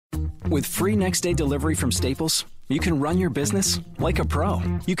With free next-day delivery from Staples, you can run your business like a pro.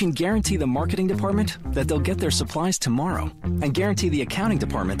 You can guarantee the marketing department that they'll get their supplies tomorrow and guarantee the accounting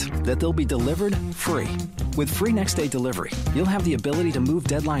department that they'll be delivered free. With free next-day delivery, you'll have the ability to move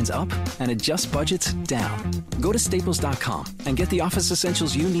deadlines up and adjust budgets down. Go to Staples.com and get the office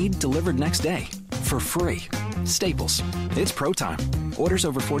essentials you need delivered next day for free. Staples. It's pro time. Orders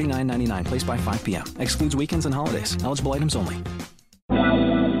over $49.99. Placed by 5 p.m. Excludes weekends and holidays. Eligible items only.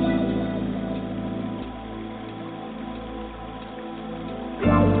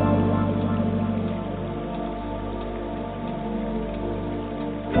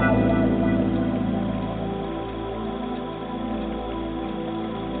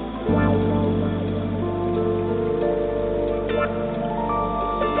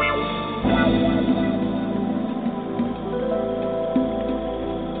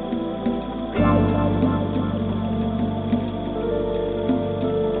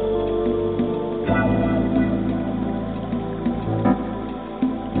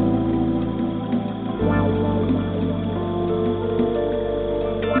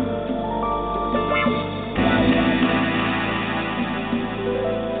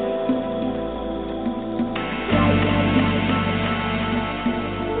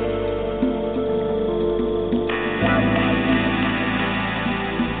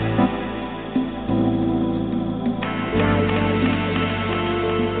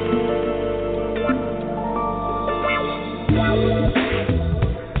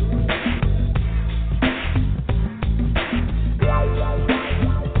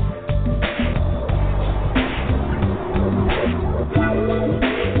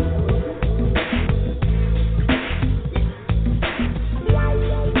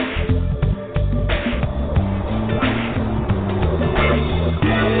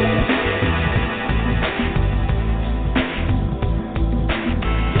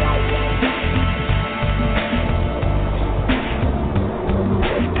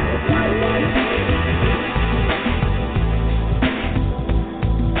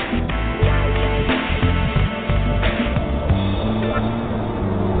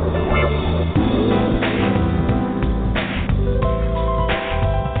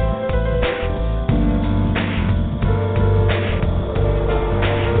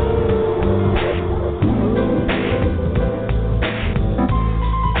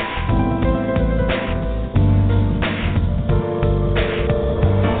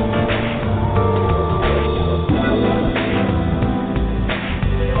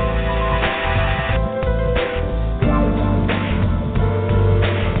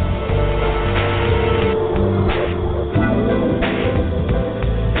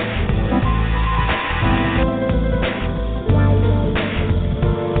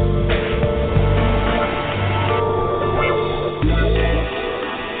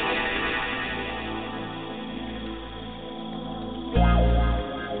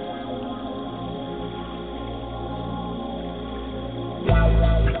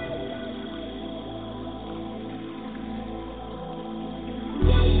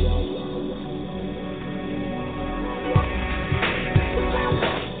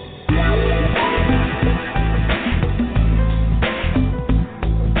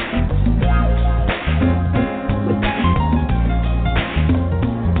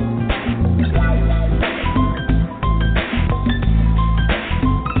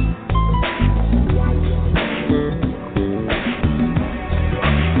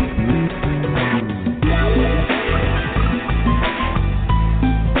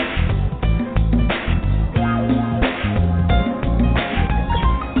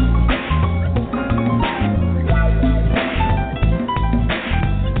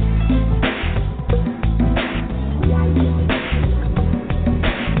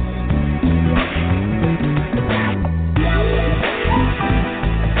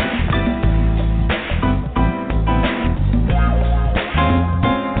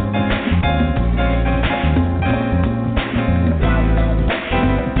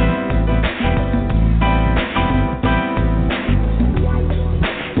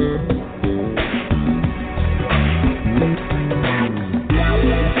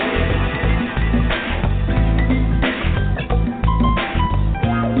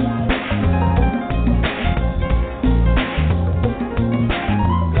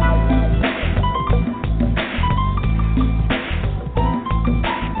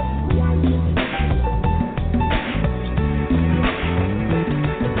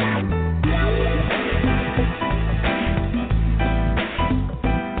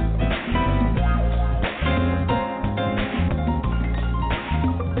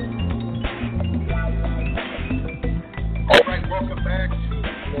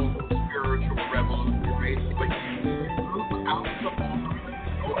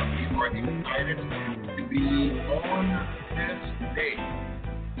 today,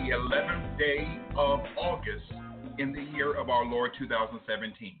 the 11th day of August in the year of our Lord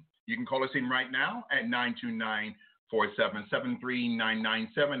 2017. You can call us in right now at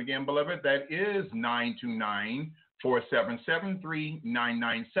 929-477-3997. Again, beloved, that is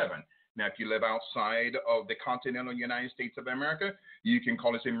 929-477-3997. Now, if you live outside of the continental United States of America, you can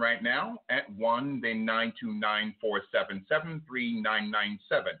call us in right now at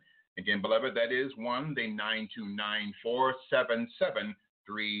 1-929-477-3997. Again, beloved, that is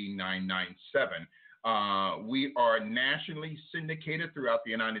 1-929-477-3997. We are nationally syndicated throughout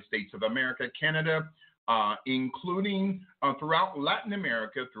the United States of America, Canada, including throughout Latin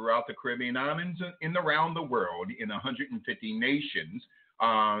America, throughout the Caribbean islands, and around the world in 150 nations.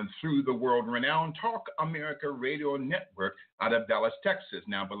 Through the world-renowned Talk America Radio Network out of Dallas, Texas.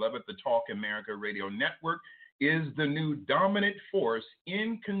 Now, beloved, the Talk America Radio Network is the new dominant force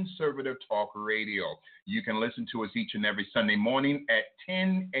in conservative talk radio. You can listen to us each and every Sunday morning at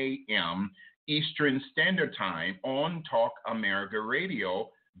 10 a.m. Eastern Standard Time on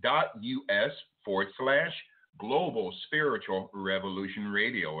talkamericaradio.us/Global Spiritual Revolution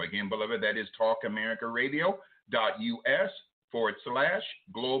Radio. Again, beloved, that is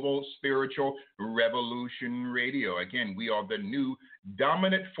talkamericaradio.us/Global Spiritual Revolution Radio. Again, we are the new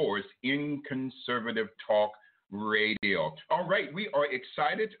dominant force in conservative talk radio. All right, we are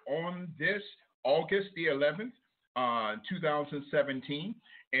excited on this August the 11th, 2017,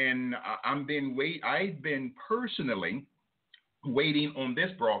 and I've been personally waiting on this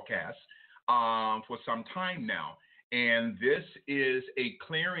broadcast for some time now, and this is a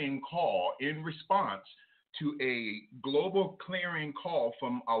clarion call in response to a global clarion call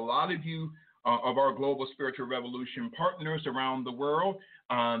from a lot of you of our Global Spiritual Revolution partners around the world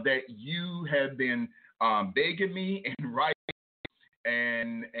that you have been begging me and writing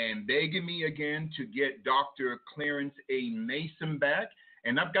and begging me again to get Dr. Clarence A. Mason back.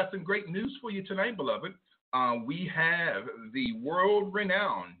 And I've got some great news for you tonight, beloved. We have the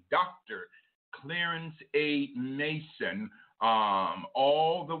world-renowned Dr. Clarence A. Mason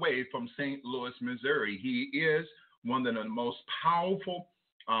all the way from St. Louis, Missouri. He is one of the most powerful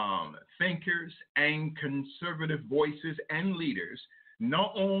thinkers and conservative voices and leaders,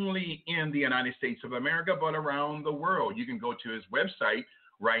 not only in the United States of America, but around the world. You can go to his website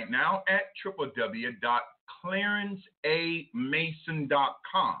right now at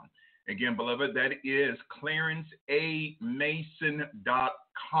www.clarenceamason.com. Again, beloved, that is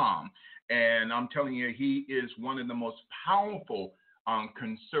clarenceamason.com. And I'm telling you, he is one of the most powerful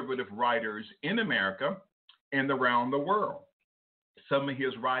conservative writers in America and around the world. Some of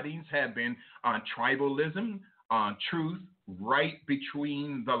his writings have been on tribalism, on truth, right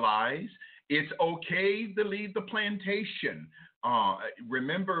between the lies. It's okay to leave the plantation.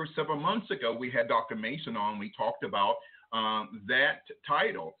 Remember, several months ago, we had Dr. Mason on. We talked about that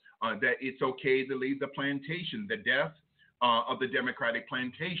title, that it's okay to leave the plantation, the death of the Democratic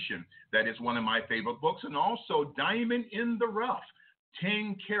Plantation. That is one of my favorite books. And also Diamond in the Rough,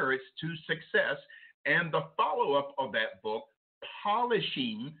 10 Carats to Success. And the follow-up of that book,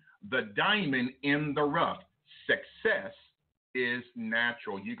 Polishing the Diamond in the Rough. Success is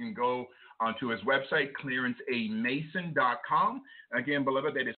natural. You can go onto his website, clarenceamason.com. Again,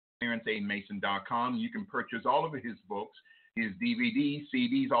 beloved, that is clarenceamason.com. You can purchase all of his books, his DVDs,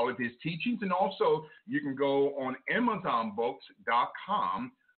 CDs, all of his teachings, and also you can go on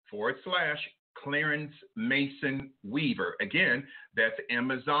amazonbooks.com/Clarence Mason Weaver. Again, that's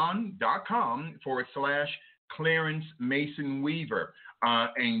amazon.com/Clarence Mason Weaver.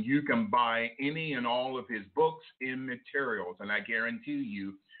 And you can buy any and all of his books and materials. And I guarantee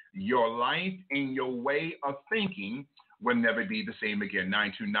you, your life and your way of thinking will never be the same again.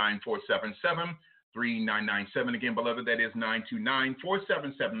 929-477-3997. Again, beloved, that is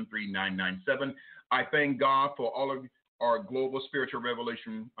 929-477-3997. I thank God for all of our Global Spiritual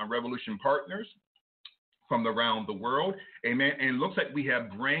Revolution partners from around the world. Amen. And it looks like we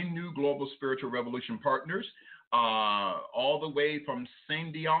have brand new Global Spiritual Revolution partners all the way from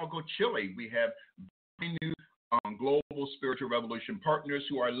Santiago, Chile. We have brand new Global Spiritual Revolution partners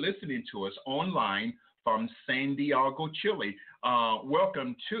who are listening to us online from Santiago, Chile.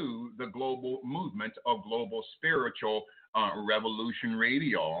 Welcome to the global movement of Global Spiritual Revolution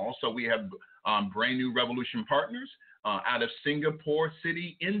Radio. Also, we have brand new Revolution partners out of Singapore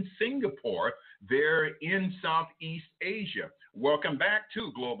City in Singapore. They're in Southeast Asia. Welcome back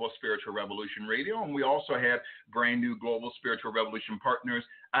to Global Spiritual Revolution Radio. And we also have brand new Global Spiritual Revolution partners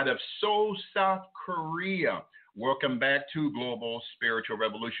out of Seoul, South Korea. Welcome back to Global Spiritual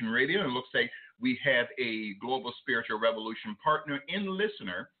Revolution Radio. It looks like we have a Global Spiritual Revolution partner and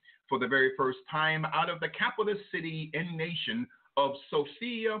listener for the very first time out of the capital city and nation of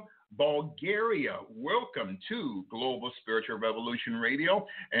Sofia, Bulgaria. Welcome to Global Spiritual Revolution Radio.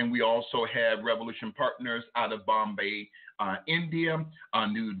 And we also have Revolution Partners out of Bombay, India,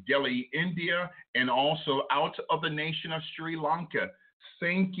 New Delhi, India, and also out of the nation of Sri Lanka.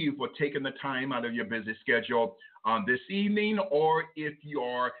 Thank you for taking the time out of your busy schedule this evening, or if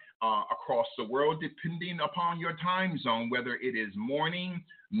you're across the world, depending upon your time zone, whether it is morning,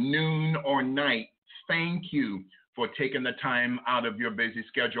 noon, or night. Thank you for taking the time out of your busy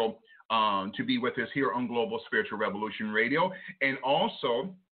schedule to be with us here on Global Spiritual Revolution Radio. And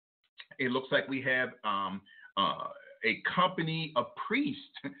also, it looks like we have a company of priests,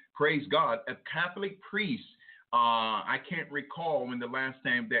 praise God, a Catholic priest. I can't recall when the last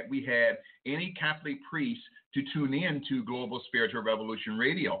time that we had any Catholic priests to tune in to Global Spiritual Revolution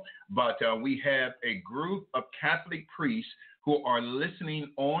Radio. But we have a group of Catholic priests who are listening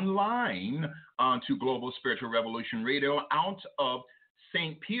online to Global Spiritual Revolution Radio out of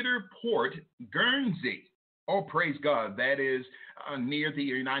St. Peter Port, Guernsey. Oh, praise God. That is near the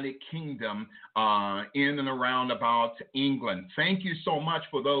United Kingdom, in and around about England. Thank you so much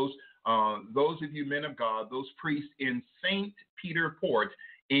for those of you men of God, those priests in St. Peter Port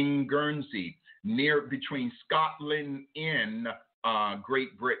in Guernsey, near between Scotland and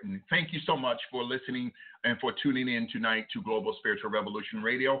Great Britain. Thank you so much for listening and for tuning in tonight to Global Spiritual Revolution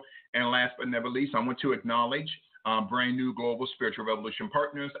Radio. And last but never least, I want to acknowledge brand new Global Spiritual Revolution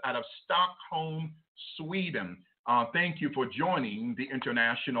partners out of Stockholm, Sweden. Thank you for joining the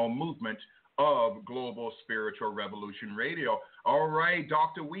international movement of Global Spiritual Revolution Radio. All right,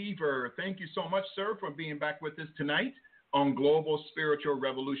 Dr. Weaver, thank you so much, sir, for being back with us tonight on Global Spiritual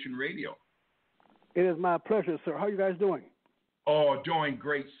Revolution Radio. It is my pleasure, sir. How are you guys doing? Oh, doing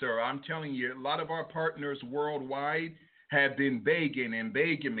great, sir. I'm telling you, a lot of our partners worldwide have been begging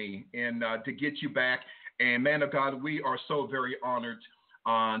me and to get you back. And man of God, we are so very honored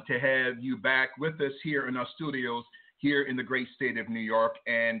to have you back with us here in our studios here in the great state of New York,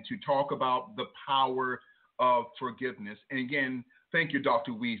 and to talk about the power of forgiveness. And again, thank you,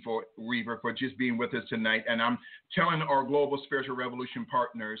 Dr. Weaver, for just being with us tonight. And I'm telling our Global Spiritual Revolution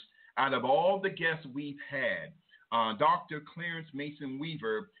partners, out of all the guests we've had, Dr. Clarence Mason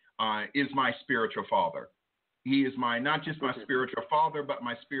Weaver is my spiritual father. He is not just my spiritual father, but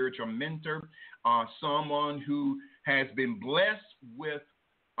my spiritual mentor, someone who has been blessed with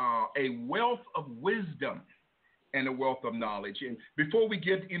a wealth of wisdom and a wealth of knowledge. And before we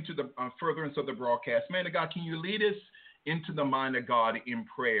get into the furtherance of the broadcast, man of God, can you lead us into the mind of God in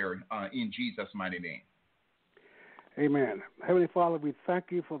prayer in Jesus' mighty name? Amen. Heavenly Father, we thank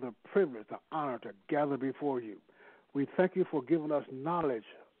you for the privilege, the honor to gather before you. We thank you for giving us knowledge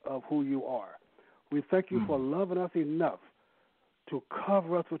of who you are. We thank you for loving us enough to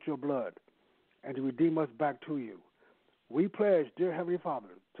cover us with your blood and to redeem us back to you. We pledge, dear Heavenly Father,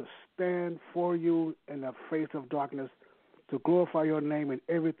 to stand for you in the face of darkness, to glorify your name in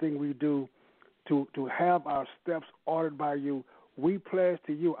everything we do, to have our steps ordered by you. We pledge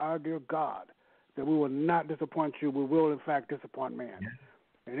to you, our dear God, that we will not disappoint you. We will, in fact, disappoint man.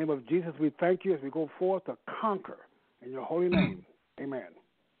 In the name of Jesus, we thank you as we go forth to conquer in your holy name. Amen.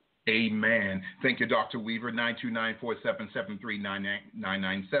 Amen. Thank you, Dr. Weaver.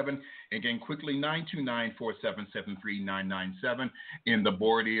 929-477-39997. Again, quickly, 929-477-39997. And the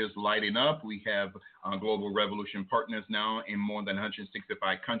board is lighting up. We have Global Revolution partners now in more than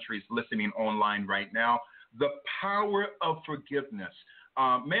 165 countries listening online right now. The power of forgiveness.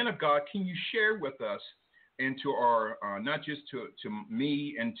 Man of God, can you share with us and to our, not just to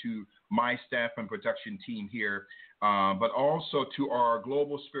me and to my staff and production team here, but also to our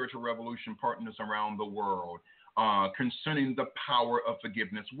Global Spiritual Revolution partners around the world concerning the power of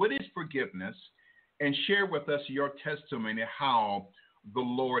forgiveness. What is forgiveness? And share with us your testimony, how the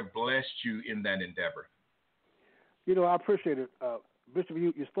Lord blessed you in that endeavor. You know, I appreciate it. Bishop,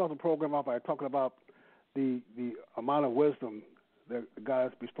 you started the program off by talking about the amount of wisdom that God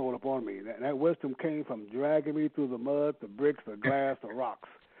has bestowed upon me. And that wisdom came from dragging me through the mud, the bricks, the glass, the rocks.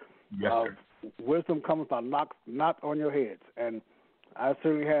 Yes, sir. Wisdom comes by not on your heads. And I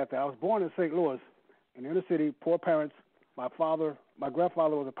certainly had that. I was born in St. Louis, in the inner city, poor parents. My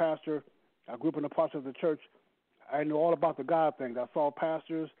grandfather was a pastor. I grew up in the parts of the church. I knew all about the God things. I saw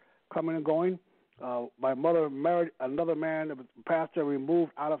pastors coming and going. My mother married another man that was a pastor. We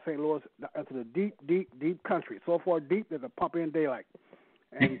moved out of St. Louis into the deep, deep, deep country. So far deep there's a pump in daylight.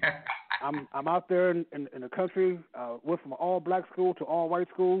 And I'm out there in the country, went from all black school to all white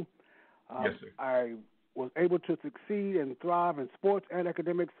school. Yes, sir. I was able to succeed and thrive in sports and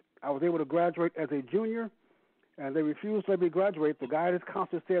academics. I was able to graduate as a junior, and they refused to let me graduate. The guidance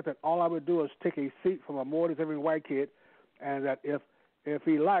counselor said that all I would do is take a seat from a more deserving white kid and that if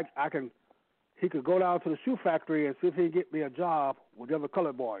he liked, he could go down to the shoe factory and see if he could get me a job with the other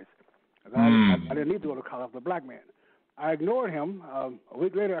colored boys. I didn't need to go to college. I was a black man. I ignored him. A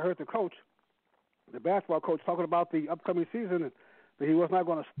week later, I heard the basketball coach, talking about the upcoming season, and that he was not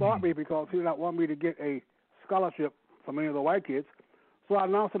going to start me because he did not want me to get a scholarship from any of the white kids. So I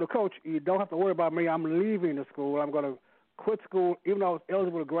announced to the coach, you don't have to worry about me. I'm leaving the school. I'm going to quit school. Even though I was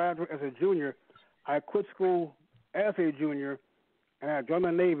eligible to graduate as a junior, I quit school as a junior, and I joined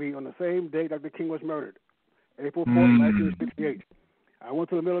the Navy on the same day Dr. King was murdered, April 4th, 1968. I went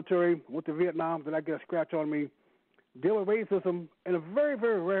to the military, went to Vietnam, then I get a scratch on me. Deal with racism in a very,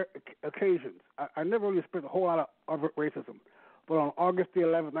 very rare occasions. I never really experienced a whole lot of racism. But on August the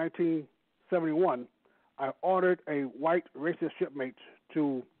 11th, 1971, I ordered a white racist shipmate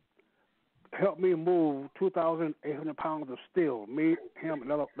to help me move 2,800 pounds of steel, me, him,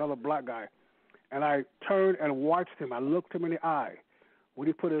 another black guy. And I turned and watched him. I looked him in the eye when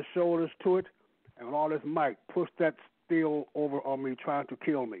he put his shoulders to it and with all his might pushed that steel over on me, trying to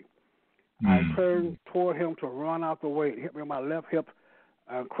kill me. I turned toward him to run out the way. It hit me on my left hip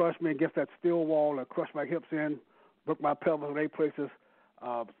and crushed me against that steel wall and crushed my hips in, broke my pelvis in 8 places,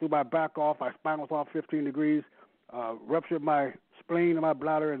 threw my back off, my spine was off 15 degrees, ruptured my spleen and my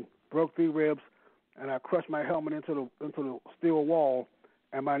bladder and broke 3 ribs, and I crushed my helmet into the steel wall,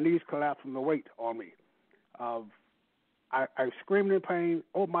 and my knees collapsed from the weight on me. I screamed in pain,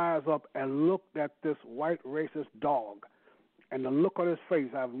 opened my eyes up, and looked at this white racist dog. And the look on his face,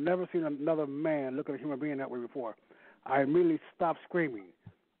 I've never seen another man look at a human being that way before. I immediately stopped screaming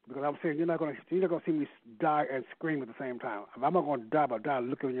because I'm saying, you're not going to see me die and scream at the same time. If I'm not going to die, but die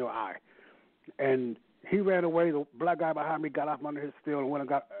looking in your eye. And he ran away. The black guy behind me got off under his steel and went and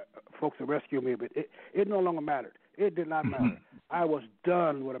got folks to rescue me. But it no longer mattered. It did not matter. I was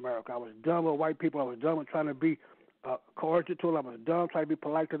done with America. I was done with white people. I was done with trying to be coercive to them. I was done trying to be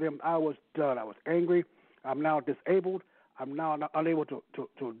polite to them. I was done. I was angry. I'm now disabled. I'm now not unable to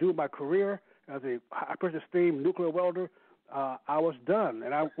do my career as a high-pressure steam nuclear welder. I was done,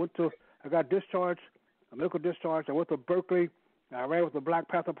 and I got discharged, a medical discharge. I went to Berkeley. I ran with the Black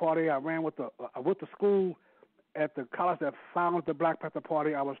Panther Party. I went to school at the college that founded the Black Panther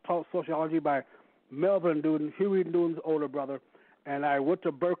Party. I was taught sociology by Melvin Newton, Huey Newton's older brother, and I went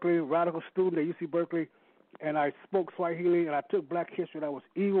to Berkeley, radical student at UC Berkeley, and I spoke Swahili, and I took black history that was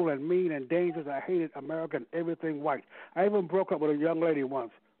evil and mean and dangerous. I hated America and everything white. I even broke up with a young lady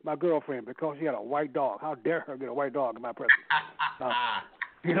once, my girlfriend, because she had a white dog. How dare her get a white dog in my presence? I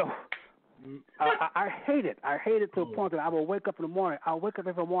hate it. I hate it to a point that I will wake up in the morning. I'll wake up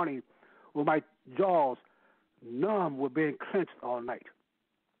every morning with my jaws numb with being clenched all night.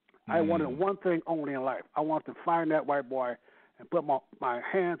 I wanted one thing only in life. I wanted to find that white boy and put my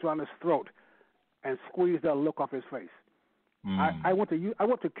hands around his throat and squeeze that look off his face. I went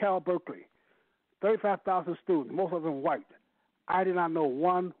to Cal Berkeley, 35,000 students, most of them white. I did not know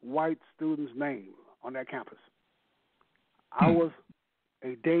one white student's name on that campus. I was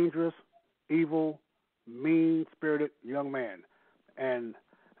a dangerous, evil, mean-spirited young man, and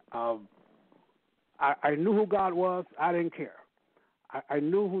I knew who God was. I didn't care. I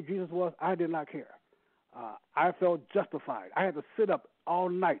knew who Jesus was. I did not care. I felt justified. I had to sit up all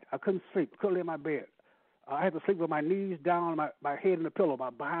night. I couldn't sleep. Couldn't lay in my bed. I had to sleep with my knees down, my head in the pillow, my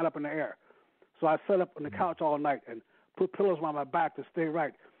behind up in the air. So I sat up on the couch all night and put pillows on my back to stay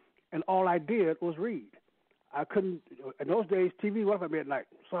right. And all I did was read. I couldn't. In those days, TV wasn't at midnight,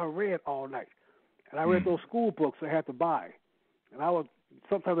 so I read all night. And I read those school books I had to buy. And I was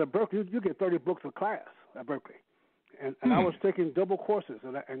sometimes at Berkeley, you get 30 books a class at Berkeley. And I was taking double courses.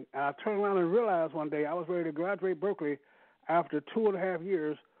 And I turned around and realized one day I was ready to graduate Berkeley after 2.5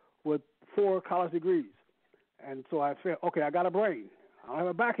 years with 4 college degrees. And so I said, okay, I got a brain. I don't have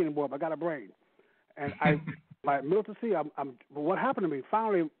a back anymore, but I got a brain. And my militancy, what happened to me,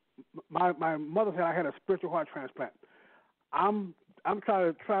 finally, my mother said I had a spiritual heart transplant. I'm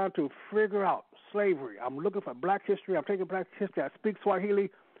trying to figure out slavery. I'm looking for black history. I'm taking black history. I speak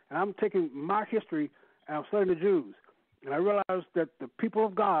Swahili, and I'm taking my history, and I'm studying the Jews. And I realized that the people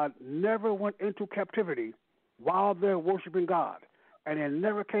of God never went into captivity while they're worshiping God. And they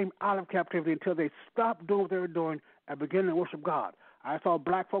never came out of captivity until they stopped doing what they were doing and began to worship God. I saw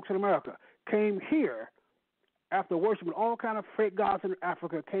black folks in America came here after worshiping all kind of fake gods in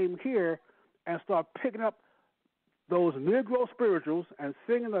Africa, came here and started picking up those Negro spirituals and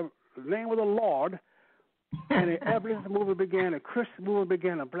singing the name of the Lord. And the abolitionist movement began, the Christian movement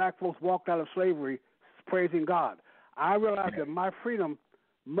began, and black folks walked out of slavery praising God. I realized that my freedom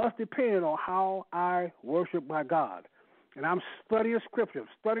must depend on how I worship my God. And I'm studying Scripture,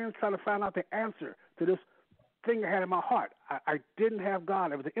 trying to find out the answer to this thing I had in my heart. I didn't have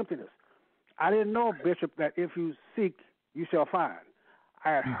God. It was an emptiness. I didn't know, Bishop, that if you seek, you shall find.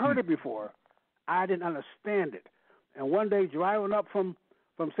 I had heard it before. I didn't understand it. And one day, driving up from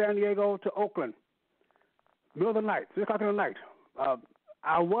San Diego to Oakland, middle of the night, 3 o'clock in the night,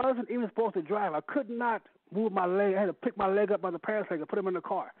 I wasn't even supposed to drive. I could not move my leg. I had to pick my leg up by the pants leg and put them in the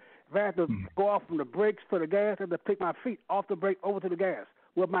car. If I had to go off from the brakes to the gas, I had to pick my feet off the brake over to the gas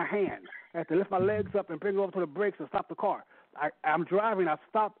with my hand. I had to lift my legs up and bring it over to the brakes and stop the car. I'm driving. I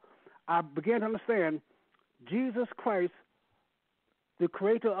stopped. I began to understand Jesus Christ, the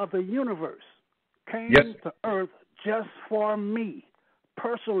creator of the universe, came to earth just for me,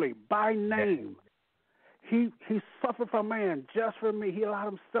 personally, by name. He suffered for man just for me. He allowed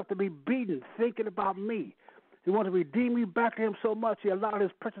himself to be beaten, thinking about me. He wanted to redeem me back to him so much, he allowed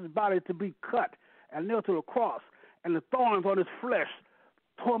his precious body to be cut and nailed to the cross, and the thorns on his flesh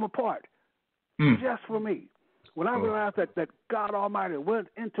tore him apart just for me. When I realized that God Almighty went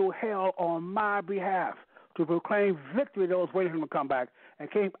into hell on my behalf to proclaim victory to those waiting for him to come back and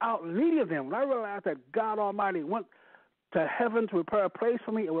came out leading them, when I realized that God Almighty went to heaven to prepare a place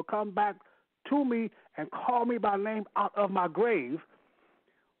for me and will come back to me and call me by name out of my grave,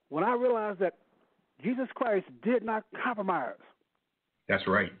 when I realized that Jesus Christ did not compromise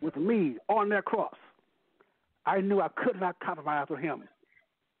with me on that cross, I knew I could not compromise with him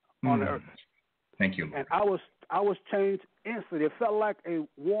on the earth. Thank you. And I was changed instantly. It felt like a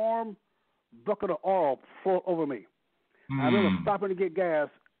warm bucket of oil poured over me. I remember stopping to get gas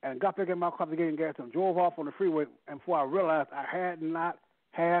and got back in my car to get gas and drove off on the freeway. And before I realized, I had not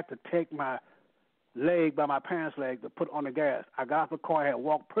had to take my leg by my pants leg to put on the gas. I got out the car, I had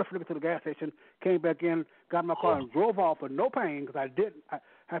walked perfectly to the gas station, came back in, got in my car, and drove off with no pain because I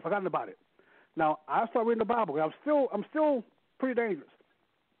had forgotten about it. Now I started reading the Bible. I'm still pretty dangerous,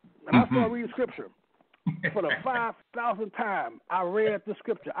 and I started reading Scripture. For the 5,000th time, I read the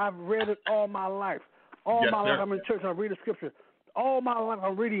Scripture. I've read it all my life. All my life I'm in church. I read the Scripture. All my life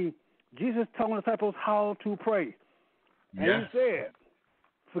I'm reading Jesus telling the disciples how to pray, and he said,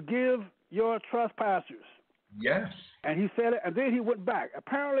 "Forgive your trespassers." Yes. And he said it, and then he went back.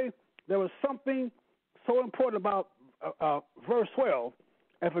 Apparently, there was something so important about verse 12,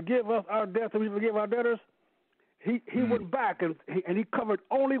 and forgive us our debts and we forgive our debtors. He went back, and he covered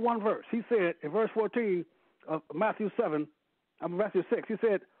only one verse. He said in verse 14 of Matthew 6, he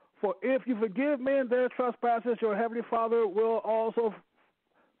said, "For if you forgive men their trespasses, your heavenly Father will also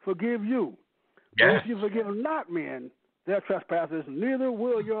forgive you. But if you forgive not men their trespasses, neither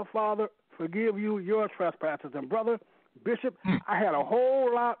will your Father forgive you your trespasses." And brother, Bishop, I had a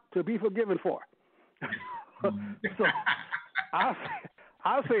whole lot to be forgiven for. So I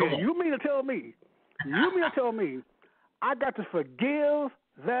said, you mean to tell me I got to forgive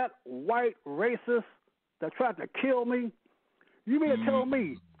that white racist that tried to kill me? You mean to tell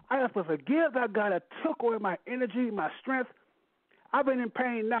me I have to forgive that guy that took away my energy, my strength? I've been in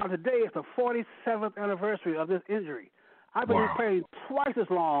pain now. Today is the 47th anniversary of this injury. I've been in pain twice as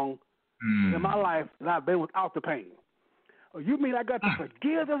long in my life than I've been without the pain. You mean I got to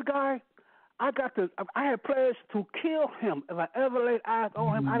forgive this guy? I had pledged to kill him if I ever laid eyes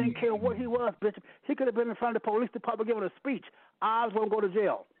on him. I didn't care what he was, Bishop. He could have been in front of the police department giving a speech. I was going to go to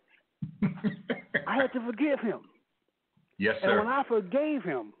jail. I had to forgive him. Yes, sir. And when I forgave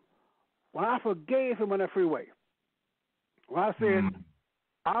him on that freeway, when I said,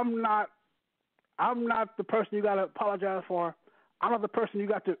 I'm not the person you got to apologize for. I'm not the person you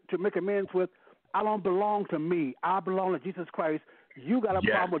got to make amends with. I don't belong to me. I belong to Jesus Christ. You got a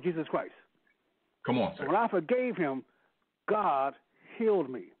problem with Jesus Christ. Come on, sir. When I forgave him, God healed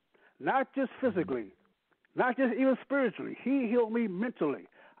me. Not just physically, not just even spiritually. He healed me mentally.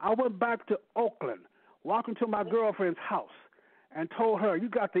 I went back to Oakland, walked into my girlfriend's house, and told her, you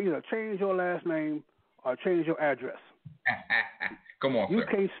got to either change your last name or change your address. Come on, you sir.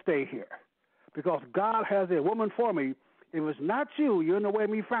 Can't stay here because God has a woman for me. If it's not you, you're in the way of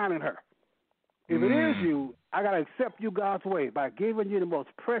me finding her. If it is you, I got to accept you God's way by giving you the most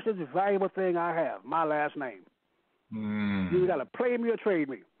precious, valuable thing I have, my last name. You got to play me or trade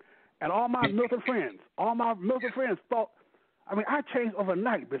me. And all my Milton friends thought, I changed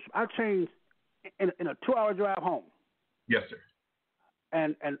overnight, Bishop. I changed in a 2-hour drive home. Yes, sir.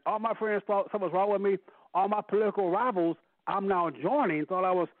 And all my friends thought something was wrong with me. All my political rivals I'm now joining thought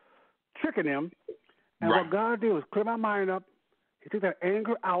I was tricking them. And what God did was clear my mind up. He took that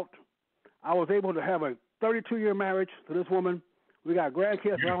anger out. I was able to have a 32-year marriage to this woman. We got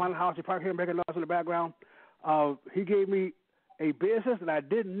grandkids around the house. You probably hear making noise in the background. He gave me a business that I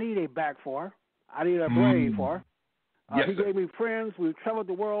didn't need a back for. I needed a brain for. He gave me friends. We traveled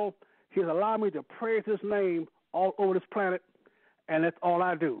the world. He's allowed me to praise His name all over this planet, and that's all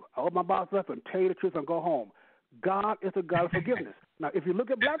I do. I open my box up and tell you the truth and go home. God is a God of forgiveness. Now, if you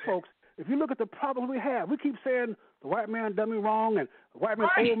look at black folks, if you look at the problems we have, we keep saying the white man done me wrong and the white man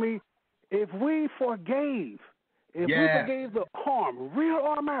owe me. If we forgave, we forgave the harm, real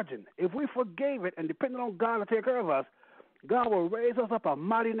or imagined, if we forgave it and depended on God to take care of us, God will raise us up a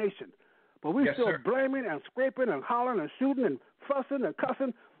mighty nation. But we're still blaming and scraping and hollering and shooting and fussing and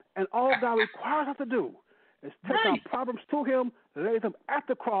cussing, and all God requires us to do is take our problems to Him, lay them at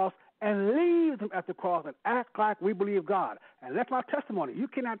the cross, and leave them at the cross and act like we believe God. And that's my testimony. You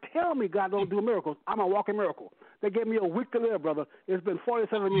cannot tell me God don't do miracles. I'm a walking miracle. They gave me a week to live, brother. It's been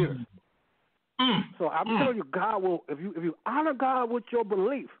 47 years. So I'm telling you, God will, if you honor God with your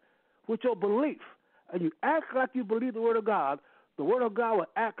belief, and you act like you believe the Word of God will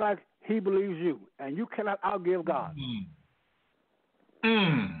act like He believes you, and you cannot outgive God.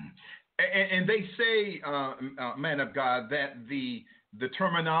 And they say, man of God, that the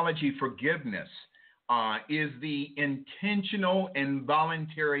terminology forgiveness is the intentional and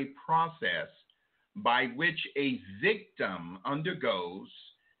voluntary process by which a victim undergoes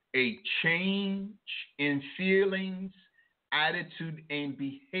a change in feelings, attitude, and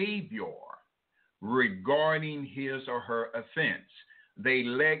behavior regarding his or her offense. They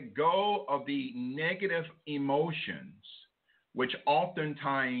let go of the negative emotions, which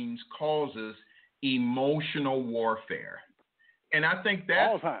oftentimes causes emotional warfare. And I think that's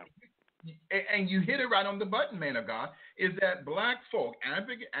all the time. And you hit it right on the button, man of God, is that black folk,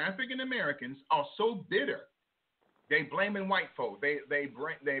 African Americans, are so bitter. They blaming white folk. They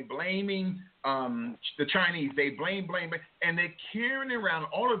blaming the Chinese. They blame, and they're carrying around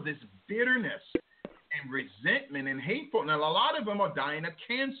all of this bitterness and resentment and hateful. And a lot of them are dying of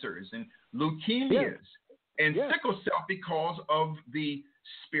cancers and leukemias and sickle cell because of the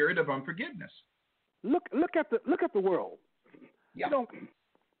spirit of unforgiveness. Look at the world. Yeah. You know,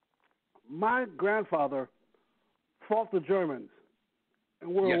 my grandfather fought the Germans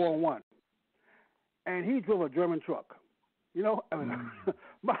in World War I, and he drove a German truck. You know, I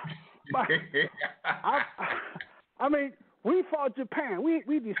mean, we fought Japan.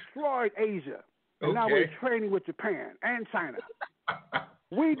 We destroyed Asia, and now we're training with Japan and China.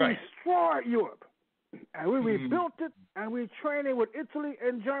 We destroyed Europe, and we rebuilt it, and we're training with Italy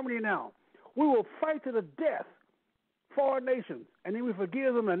and Germany now. We will fight to the death for our nations, and then we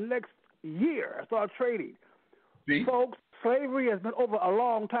forgive them the next year and start trading. See? Folks, slavery has been over a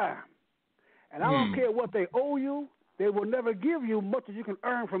long time. And I don't care what they owe you, they will never give you much as you can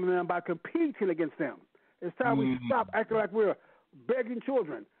earn from them by competing against them. It's time we stop acting like we're begging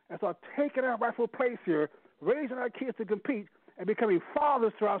children and start taking our rightful place here, raising our kids to compete and becoming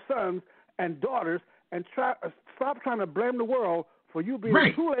fathers to our sons and daughters, and stop trying to blame the world for you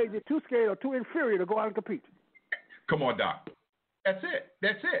being too lazy, too scared, or too inferior to go out and compete. Come on, Doc. That's it.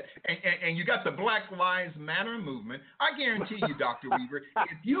 And you got the Black Lives Matter movement. I guarantee you, Dr. Weaver,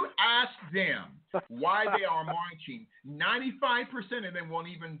 if you ask them why they are marching, 95% of them won't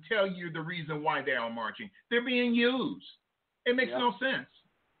even tell you the reason why they are marching. They're being used. It makes no sense.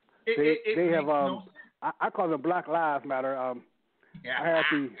 They have no sense. I call them Black Lives Matter. I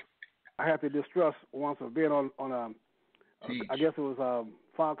had the distress once of being on I guess it was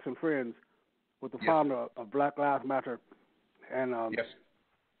Fox and Friends with the founder of Black Lives Matter. And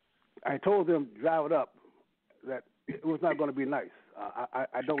I told them, drive it up, that it was not going to be nice.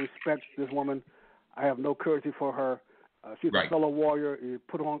 I don't respect this woman. I have no courtesy for her. She's a fellow warrior. You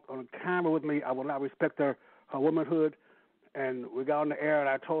put her on camera with me, I will not respect her womanhood. And we got on the air, and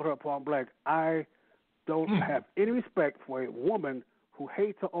I told her point blank, I don't have any respect for a woman who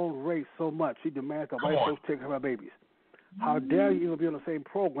hates her own race so much. She demands that white folks take care of her babies. How dare you even be on the same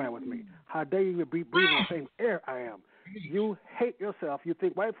program with me? How dare you even be breathing the same air I am? You hate yourself. You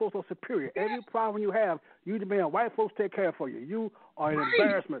think white folks are superior. Every problem you have, you demand white folks take care for you. You are an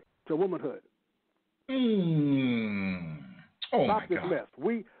embarrassment to womanhood. Stop this mess.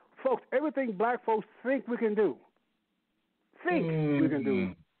 Folks, everything black folks think we can do,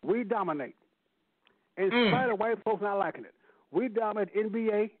 we dominate. In spite of white folks not liking it. We dominate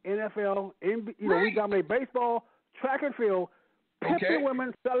NBA, NFL, we dominate baseball, track and field, pimping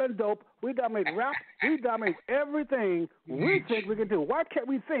women, selling dope. We dominate rap. We dominate everything we think we can do. Why can't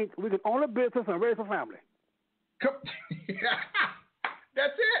we think we can own a business and raise a family?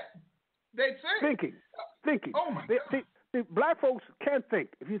 That's it. Thinking. Oh, my God. See, black folks can't think.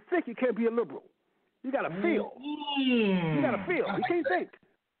 If you think, you can't be a liberal. You got to feel. You got to feel. You can't think.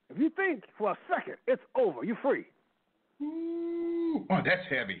 If you think for a second, it's over. You're free. Oh, that's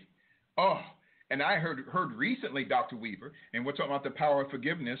heavy. Oh, and I heard recently, Dr. Weaver, and we're talking about the power of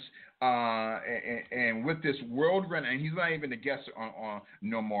forgiveness, and with this world run, and he's not even a guest on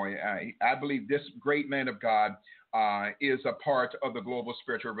no more. I believe this great man of God is a part of the Global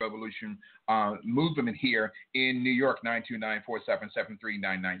Spiritual Revolution movement here in New York,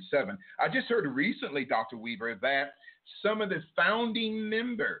 929-477-3997. I just heard recently, Dr. Weaver, that some of the founding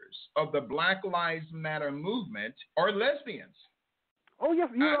members of the Black Lives Matter movement are lesbians. Oh, yes,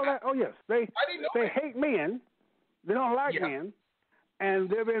 you know that? Oh, yes. They hate men. They don't like men. And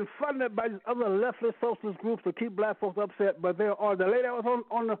they've been funded by other leftist socialist groups to keep black folks upset. But the lady that was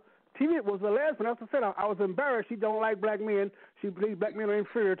on the TV was a lesbian. As I said, I was embarrassed. She don't like black men. She believes black men are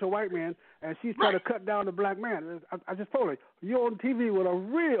inferior to white men. And she's trying to cut down the black man. I just told her, you're on TV with a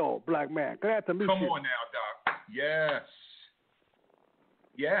real black man. Glad to meet you. Come on now, Doc. Yes.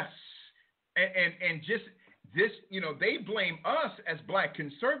 Yes. And just this, they blame us as black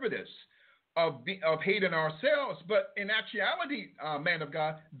conservatives of hating ourselves, but in actuality, man of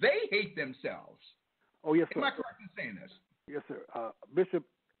God, they hate themselves. Oh, yes, sir. Am I correct in saying this? Yes, sir. Bishop,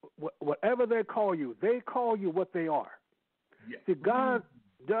 whatever they call you what they are. Yes. See, God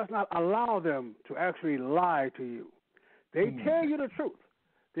does not allow them to actually lie to you. They tell you the truth.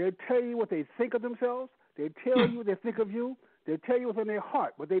 They tell you what they think of themselves. They tell you what they think of you. They tell you what's in their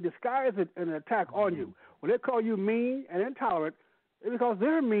heart, but they disguise it in an attack on you. When they call you mean and intolerant, it's because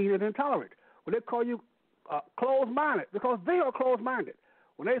they're mean and intolerant. When they call you closed-minded, because they are closed-minded.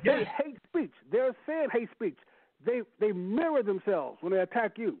 When they say hate speech, they're saying hate speech. They mirror themselves when they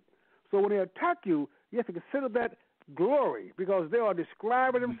attack you. So when they attack you, you have to consider that glory, because they are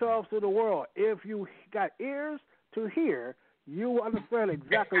describing themselves to the world. If you got ears to hear, you will understand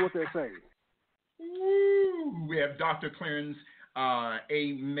exactly what they're saying. We have Dr. Clarence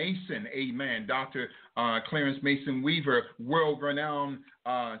A. Mason, amen. Dr. Clarence Mason Weaver, world-renowned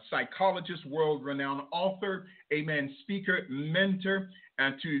psychologist, world-renowned author, amen, speaker, mentor,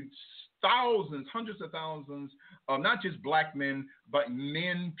 and to thousands, hundreds of thousands of not just black men, but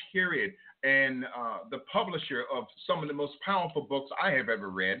men, period. And the publisher of some of the most powerful books I have ever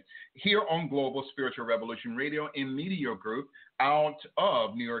read here on Global Spiritual Revolution Radio and Media Group out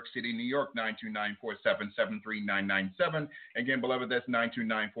of New York City, New York, 929-477-3997. Again, beloved, that's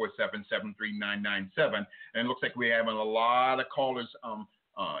 929-477-3997. And it looks like we're having a lot of callers,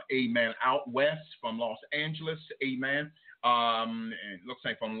 amen, out west from Los Angeles, amen. It looks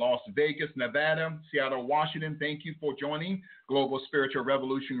like from Las Vegas, Nevada, Seattle, Washington. Thank you for joining Global Spiritual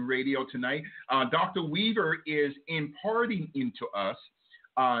Revolution Radio tonight. Dr. Weaver is imparting into us,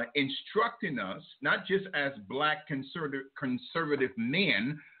 instructing us, not just as black conservative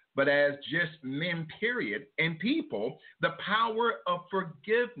men, but as just men, period, and people, the power of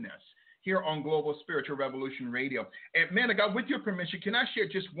forgiveness here on Global Spiritual Revolution Radio. And man of God, with your permission, can I share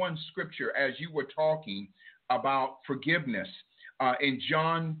just one scripture as you were talking about forgiveness? In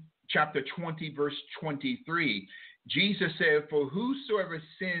John chapter 20, verse 23, Jesus said, "For whosoever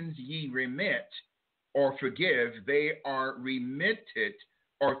sins ye remit or forgive, they are remitted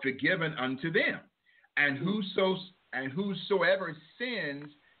or forgiven unto them. And whosoever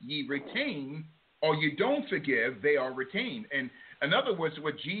sins ye retain or you don't forgive, they are retained." And in other words,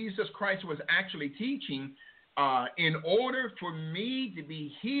 what Jesus Christ was actually teaching, in order for me to be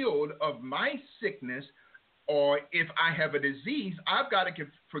healed of my sickness, or if I have a disease, I've got to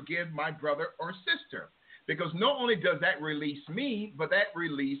forgive my brother or sister. Because not only does that release me, but that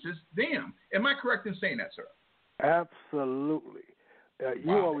releases them. Am I correct in saying that, sir? Absolutely.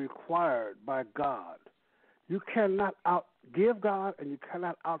 You are required by God. You cannot outgive God, and you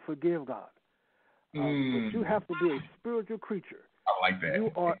cannot outforgive God. But you have to be a spiritual creature. I like that.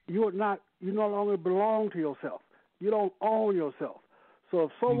 You no longer belong to yourself. You don't own yourself. So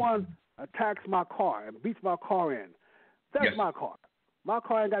if someone attacks my car and beats my car in, that's my car. My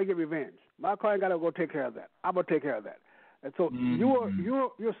car ain't got to get revenge. My car ain't got to go take care of that. I'm going to take care of that. And so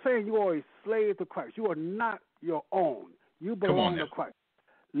you're saying you are a slave to Christ. You are not your own. You belong to Christ.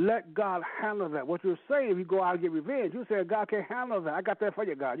 Let God handle that. What you're saying, if you go out and get revenge, you say, God can't handle that. I got that for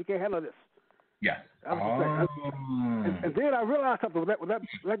you, God. You can't handle this. Yes. That's what I'm saying. And then I realized something with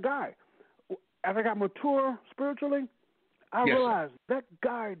that guy. As I got mature spiritually, I realized that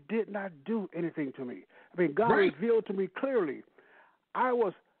guy did not do anything to me. I mean, God revealed to me clearly. I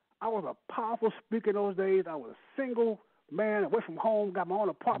was a powerful speaker in those days. I was a single man, away from home, got my own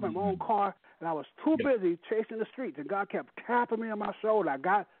apartment, my own car, and I was too busy chasing the streets. And God kept tapping me on my shoulder. I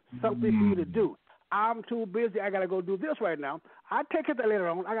got something for you to do. I'm too busy. I got to go do this right now. I take it later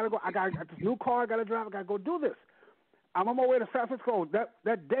on. I got to go. I got this new car I got to drive. I got to go do this. I'm on my way to San Francisco. That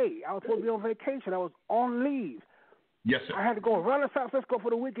day, I was supposed to be on vacation. I was on leave. Yes, sir. I had to go run to San Francisco for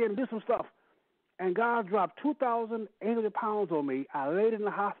the weekend and do some stuff. and God dropped 2,800 pounds on me. I laid in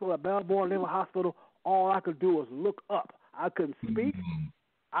the hospital at Balboa Liver Hospital. All I could do was look up. I couldn't speak.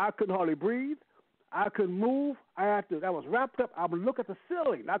 I couldn't hardly breathe. I couldn't move. I was wrapped up. I would look at the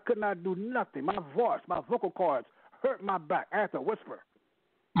ceiling. I could not do nothing. My voice, my vocal cords hurt my back. I had to whisper.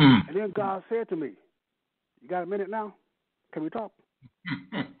 And then God said to me, "You got a minute now? Can we talk?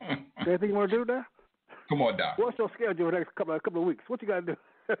 Anything you want to do there? Come on, Doc. What's your schedule for the next couple of weeks? What you got to do?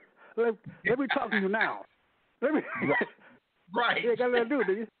 let me talk to you now. Let me." Right. You got nothing to do,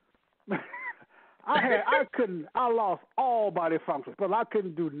 do you? I lost all body functions, but I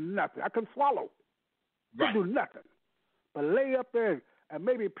couldn't do nothing. I couldn't swallow. Couldn't do nothing. But lay up there and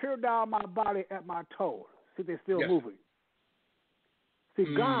maybe peer down my body at my toes. See, they're still moving. See,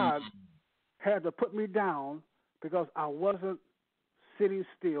 God had to put me down because I wasn't sitting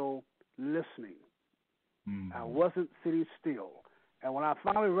still listening. I wasn't sitting still. And when I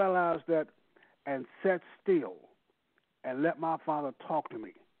finally realized that and sat still and let my Father talk to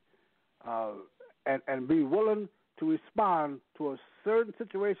me and be willing to respond to a certain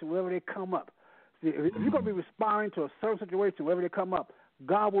situation wherever they come up. See, if you're going to be responding to a certain situation wherever they come up,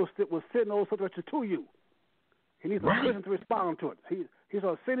 God will send those situations to you. He needs a person to respond to it. He's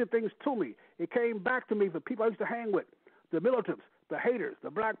sending things to me. It came back to me for people I used to hang with, the militants, the haters, the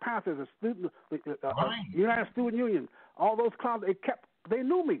Black Panthers, the United Student Union, all those clowns. They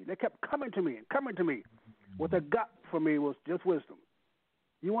knew me. They kept coming to me. What they got for me was just wisdom.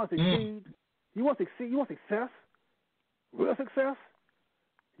 You want to succeed? You want success? Real success?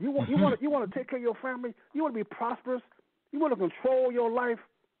 You want to take care of your family? You want to be prosperous? You want to control your life?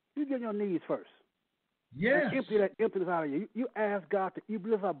 You get on your knees first. Yes. And empty that emptiness out of you. You ask God you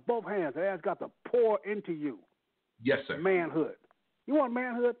lift up both hands and ask God to pour into you. Yes, sir. Manhood. You want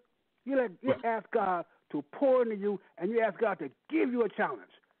manhood? You ask God to pour into you, and you ask God to give you a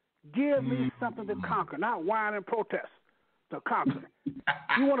challenge. Give me something to conquer, not whine and protest. To conquer.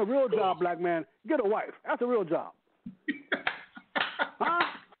 You want a real job, black man? Get a wife. That's a real job. Huh?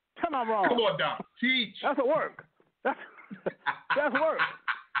 Tell me I'm wrong. Come on, Doc. Teach. That's a work. That's work.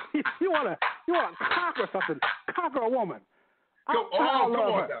 You want to conquer something. Conquer a woman. Come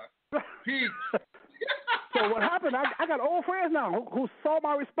on, Doc. Teach. So what happened? I got old friends now who saw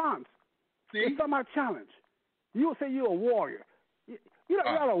my response. See? They saw my challenge. You say you're a warrior. You're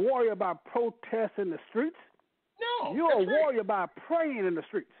not a warrior by protest in the streets. No. You're a warrior by praying in the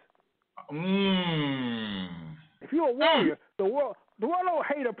streets. If you're a warrior, the world don't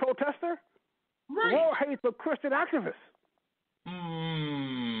hate a protester. Right. The world hates a Christian activist.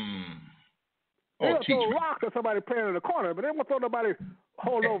 They'll throw rocks at somebody praying in the corner, but they won't throw nobody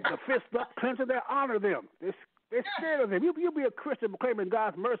hold over the fist up, clenching. They honor them. They're scared of them. You be a Christian proclaiming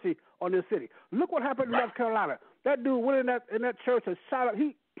God's mercy on this city. Look what happened in North Carolina. That dude went in that church and shot up.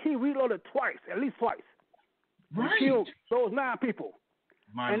 He reloaded twice, at least twice. Right. And killed those 9 people.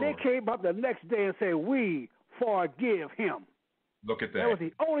 They came up the next day and said, "We forgive him." Look at that. That was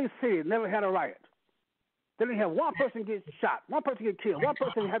the only city that never had a riot. They didn't have one person get shot, one person get killed, one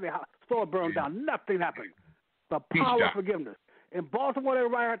person had their store burned down. Nothing happened. The power of forgiveness. In Baltimore, they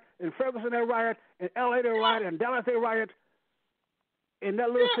riot. In Ferguson, they riot. In L.A., they riot. In Dallas, they riot. In that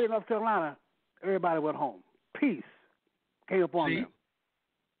little city of North Carolina, everybody went home. Peace came upon them.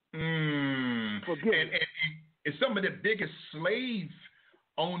 Forgiveness. And some of the biggest slave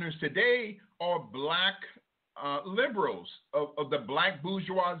owners today are black liberals of the black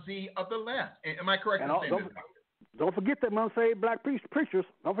bourgeoisie of the left. Am I correct in saying this? Don't forget them unsaved black preachers.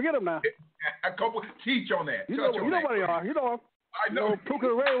 Don't forget them now. Teach on that. You know what they are. You know them. I know. Puka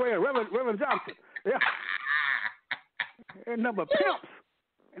Ray, Reverend Johnson. Yeah. And number pimps.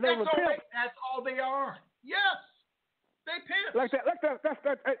 That's all they are. Yes. They pimps. Like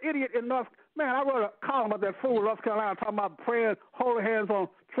that idiot in North. Man, I wrote a column about that fool in North Carolina talking about praying, holding hands on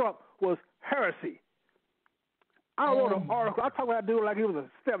Trump was heresy. I wrote an article. I talk about that dude like he was a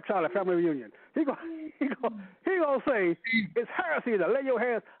stepchild at family reunion. He gonna say it's heresy to lay your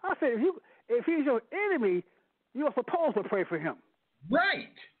hands. I said if he's your enemy, you're supposed to pray for him.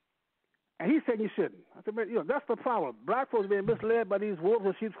 Right. And he said you shouldn't. I said, that's the problem. Black folks being misled by these wolves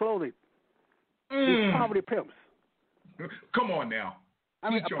in sheep's clothing. These poverty pimps. Come on now. I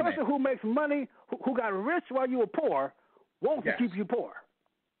mean, a person who makes money, who got rich while you were poor, wants to keep you poor.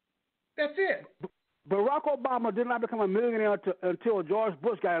 That's it. Barack Obama did not become a millionaire until George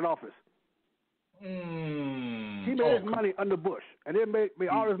Bush got in office. He made his money under Bush, and then made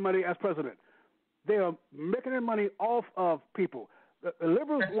all his money as president. They are making their money off of people. The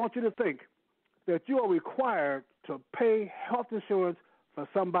liberals want you to think that you are required to pay health insurance for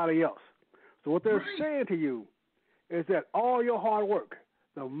somebody else. So what they're saying to you is that all your hard work,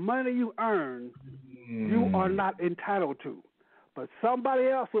 the money you earn, you are not entitled to. But somebody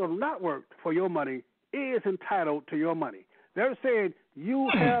else who has not worked for your money is entitled to your money. They're saying you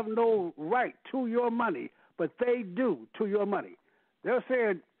have no right to your money, but they do to your money. They're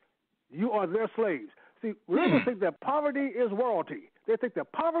saying you are their slaves. See, religions think that poverty is royalty. They think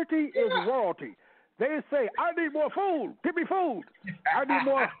that poverty is royalty. They say, I need more food. Give me food. I need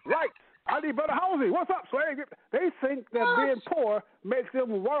more rights. I need better housing. What's up, slave? They think that being poor makes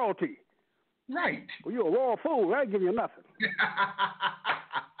them royalty. Right. Well, you're a royal fool. I ain't give you nothing.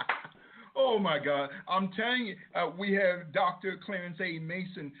 Oh, my God. I'm telling you, we have Dr. Clarence A.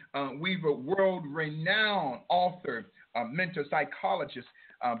 Mason Weaver, world-renowned author, mentor psychologist,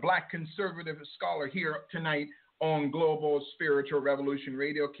 black conservative scholar here tonight on Global Spiritual Revolution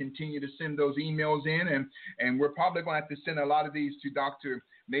Radio. Continue to send those emails in, and we're probably going to have to send a lot of these to Dr.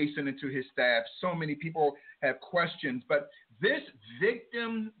 Mason and to his staff. So many people have questions, but this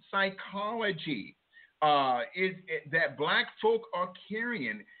victim psychology that black folk are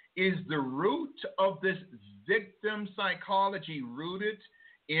carrying is the root of this victim psychology rooted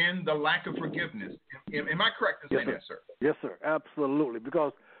in the lack of forgiveness. Am I correct in saying that, sir? Yes, sir. Absolutely.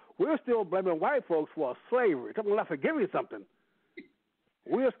 Because we're still blaming white folks for slavery. Talking about forgiving something.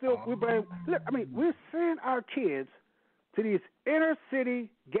 We blame. Look, I mean, we send our kids to these inner city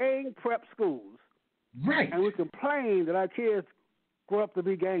gang prep schools, right? And we complain that our kids grow up to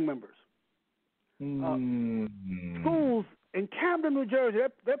be gang members. Schools in Camden, New Jersey,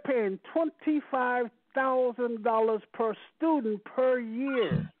 they're paying $25,000 per student per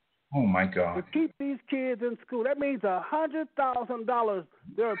year. Oh, my God. To keep these kids in school. That means $100,000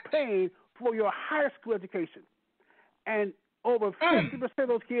 they're paying for your high school education. And over 50% of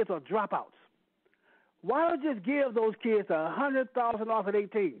those kids are dropouts. Why don't you just give those kids $100,000 at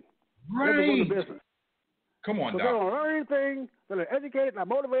 18? Right. They're going to business. Come on, Doc. They don't learn anything. They're educated, not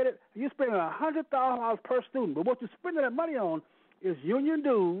motivated. You're spending $100,000 per student. But what you're spending that money on is union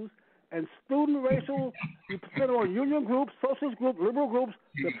dues and student racial. You spend it on union groups, socialist groups, liberal groups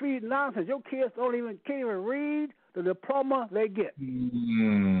to feed nonsense. Your kids can't even read the diploma they get.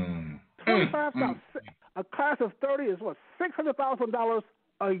 $25,000. A class of 30 is what, $600,000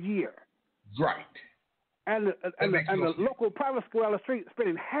 a year. Right. And the local private school on the street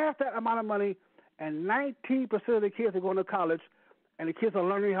spending half that amount of money, and 19% of the kids are going to college, and the kids are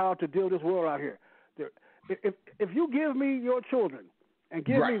learning how to deal with this world out here. If you give me your children and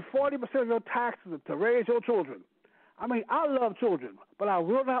give me 40% of your taxes to raise your children, I mean, I love children, but I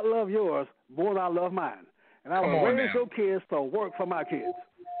will not love yours more than I love mine. And I will raise your kids to work for my kids.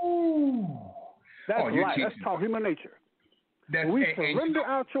 Ooh. That's life. That's called human nature. We surrender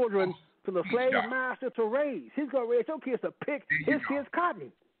our children to the slave master to raise. He's going to raise your kids to pick his kids'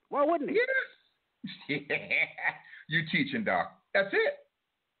 cotton. Why wouldn't he? Yes. You're teaching, Doc. That's it.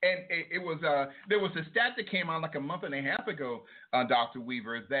 And there was a stat that came out like a month and a half ago, Dr.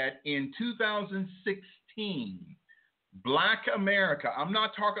 Weaver, that in 2016, Black America, I'm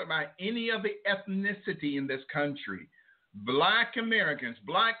not talking about any other ethnicity in this country, Black Americans,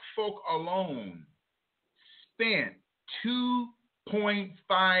 Black folk alone, spent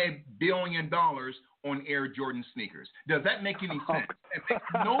 $2.5 billion on Air Jordan sneakers. Does that make any sense? It makes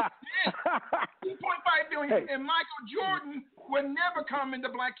no sense. $2.5 billion, and Michael Jordan would never come in the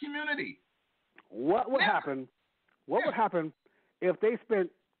black community. What would happen? What would happen if they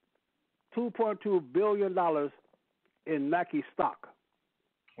spent $2.2 billion in Nike stock?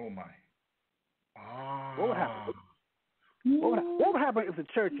 Oh my! What would happen? What would happen if the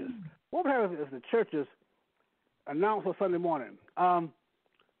churches? What would happen if the churches announced on Sunday morning? No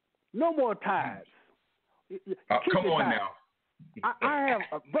more tithes. Come on now. I have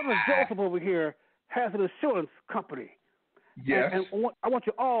Brother Joseph over here has an insurance company. Yes. And I want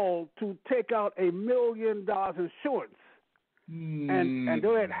you all to take out $1 million insurance and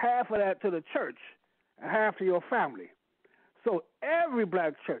donate half of that to the church and half to your family. So every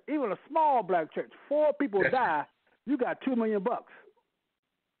black church, even a small black church, 4 people die, you got $2 million. What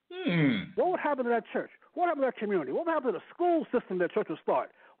would happen to that church? What would happen to that community? What would happen to the school system that church would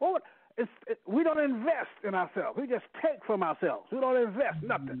start? We don't invest in ourselves. We just take from ourselves. We don't invest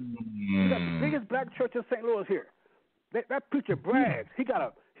nothing. We got the biggest black church in St. Louis here. That preacher brags. He got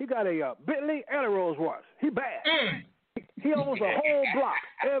a Bentley and a Rolls Royce. He bad. He owns a whole block.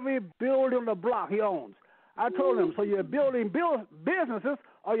 Every building on the block he owns. I told him, so you're building businesses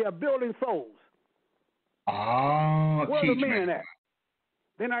or you're building souls? Where are the men at?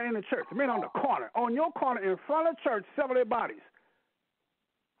 They're not in the church. The men on the corner. On your corner in front of church, selling their bodies.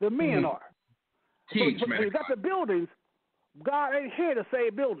 The men are. So you got the buildings. God ain't here to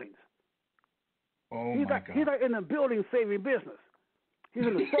save buildings. Oh, he's my God. He's not in the building saving business. He's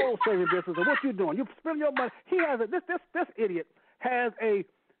in the soul saving business. And what you doing? You spend your money. He has this idiot has a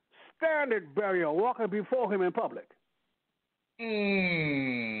standard bearer walking before him in public.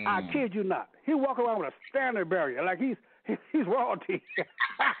 I kid you not. He walk around with a standard bearer like he's royalty.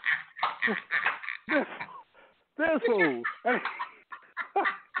 this fool.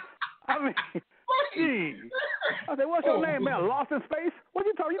 I mean, gee. I said, what's your name, man? Lost in Space? What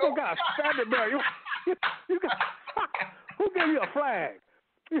you talking? You don't got a standard bearer. You got, who gave you a flag?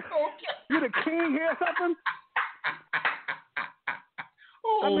 You the king here or something?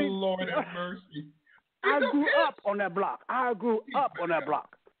 Oh, I mean, Lord have mercy. I grew up on that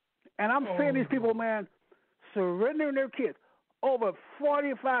block. And I'm seeing these people, man, surrendering their kids. Over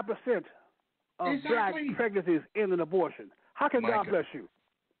 45% of black pregnancies end in abortion. How can God bless you?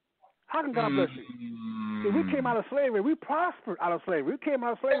 How can God bless you? See, we came out of slavery. We prospered out of slavery. We came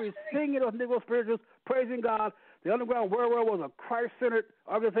out of slavery singing those Negro spirituals, praising God. The Underground Railroad was a Christ-centered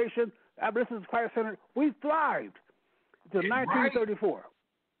organization. Abolition is Christ-centered. We thrived until 1934.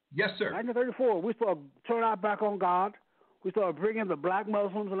 Yes, sir. 1934, we started turning our back on God. We started bringing the black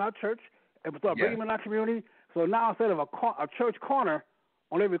Muslims in our church, and we started bringing them in our community. So now instead of a church corner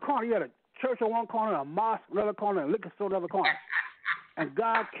on every corner, you had a church on one corner, a mosque on another corner, and a liquor store on another corner. And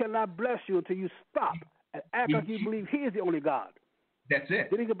God cannot bless you until you stop and act like you believe He is the only God. That's it.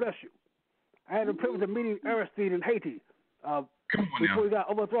 Then He can bless you. I had the privilege of meeting Aristide in Haiti before he got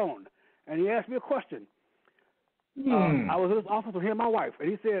overthrown. And he asked me a question. I was in his office with him and my wife, and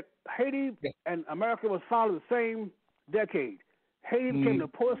he said, Haiti and America was founded the same decade. Haiti became the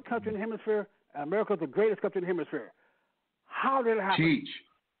poorest country in the hemisphere, and America was the greatest country in the hemisphere. How did it happen? Teach.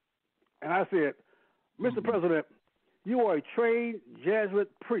 And I said, Mr. President, you are a trained Jesuit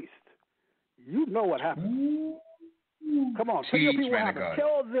priest. You know what happened. Come on, tell your people what happened.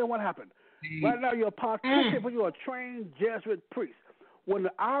 Tell them what happened. Right now, you're a politician, but you're a trained Jesuit priest. When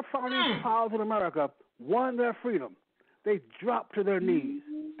our founding fathers in America won their freedom, they dropped to their knees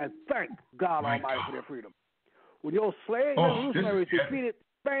and thanked God Almighty for their freedom. When your slave revolutionaries defeated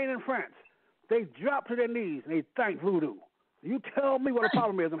Spain and France, they dropped to their knees and they thanked voodoo. You tell me what the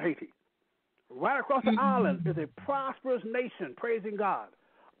problem is in Haiti. Right across the island is a prosperous nation praising God.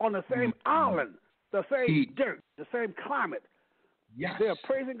 On the same island, the same dirt, the same climate. Yes. They're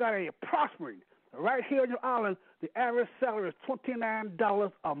praising God and they're prospering. Right here on your island, the average salary is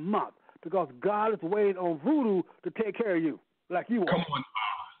 $29 a month because God is waiting on voodoo to take care of you like you are.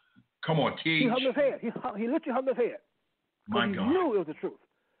 Come on, teach. He hung his head. He literally hung his head. My he God. knew it was the truth.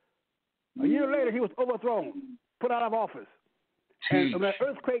 A year later, he was overthrown, put out of office. And when that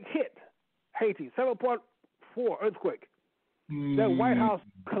earthquake hit Haiti, 7.4 earthquake, that White House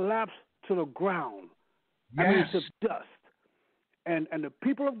collapsed to the ground. Yes. I mean, to dust. And the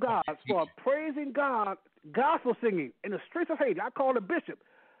people of God started praising God, gospel singing in the streets of Haiti. I called the bishop.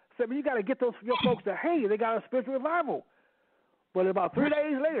 Said, you got to get your folks to Haiti. They got a spiritual revival. But about 3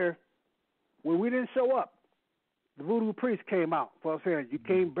 days later, when we didn't show up, the voodoo priest came out for saying, you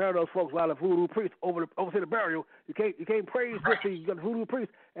can't bury those folks while the voodoo priest oversee the burial. You can't praise this till you got the voodoo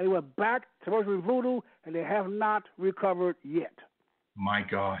priest. And they went back to working with voodoo, and they have not recovered yet. My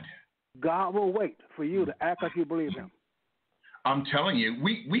God. God will wait for you to act like you believe Him. I'm telling you,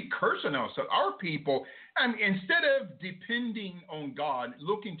 we curse on ourselves. Our people, instead of depending on God,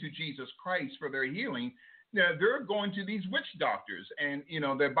 looking to Jesus Christ for their healing, they're going to these witch doctors, and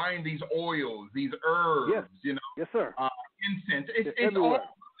they're buying these oils, these herbs, yes, sir, incense. It's all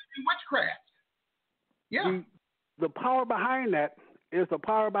witchcraft. Yeah. The power behind that is the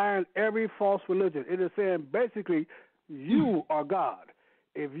power behind every false religion. It is saying basically, you are God.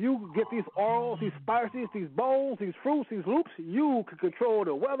 If you get these oils, these spices, these bones, these fruits, these loops, you can control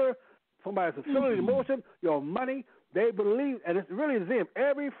the weather, somebody's facility, emotion, your money. They believe, and it's really them.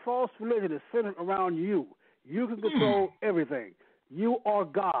 Every false religion is centered around you. You can control everything. You are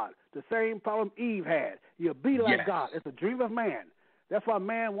God. The same problem Eve had. You'll be like God. It's a dream of man. That's why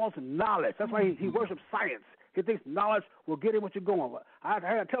man wants knowledge. That's why he worships science. He thinks knowledge will get him what you're going with. I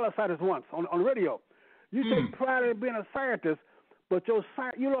had a telescientist once on the radio. You take pride in being a scientist, but you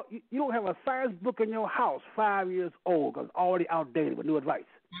don't have a science book in your house 5 years old because it's already outdated with new advice.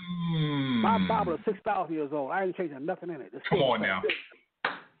 My Bible is 6,000 years old. I ain't changing nothing in it. Come on now.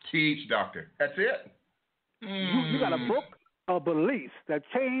 Teach, doctor. That's it. You got a book of beliefs that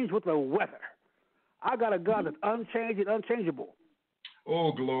change with the weather. I got a God that's unchanged and unchangeable.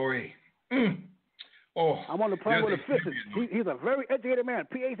 Oh, glory. Oh, I'm on the planet with a physicist. He's a very educated man,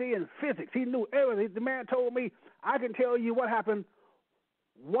 PhD in physics. He knew everything. The man told me, I can tell you what happened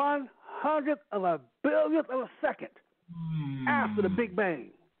 1/100th of a billionth of a second after the Big Bang.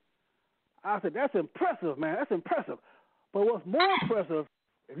 I said, that's impressive, man. That's impressive. But what's more impressive,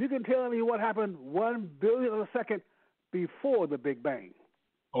 if you can tell me what happened 1 billionth of a second before the Big Bang.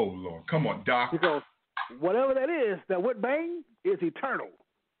 Oh, Lord. Come on, Doc. Because whatever that is, that went bang is eternal.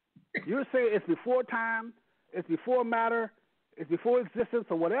 You're saying it's before time, it's before matter, it's before existence,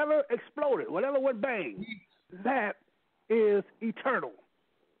 or whatever exploded, whatever went bang, that is eternal.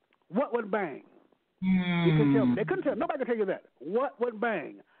 What went bang? You can tell me. They couldn't tell. Nobody can tell you that. What went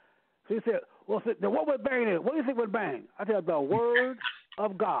bang? So you said, well, so what went bang is? What do you think went bang? I tell you, the Word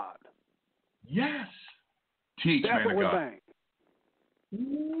of God. Yes. Teach, That's man what of went God. bang.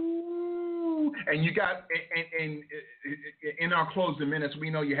 Ooh. And you got, and in our closing minutes, we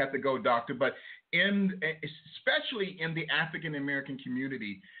know you have to go, Doctor, but especially in the African American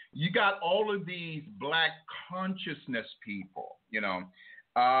community, you got all of these Black consciousness people, you know.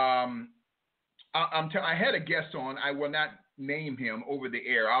 I had a guest on. I will not name him over the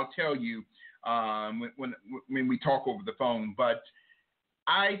air. I'll tell you when we talk over the phone. But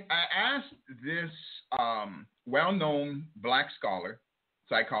I asked this well-known Black scholar,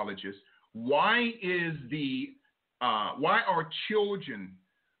 psychologist, why are children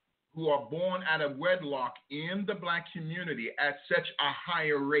who are born out of wedlock in the Black community at such a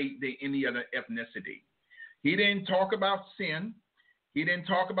higher rate than any other ethnicity? He didn't talk about sin. He didn't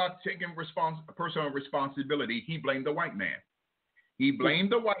talk about taking personal responsibility. He blamed the white man. He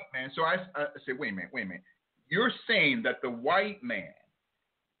blamed the white man. So I said, wait a minute. You're saying that the white man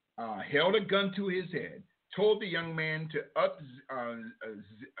held a gun to his head, told the young man to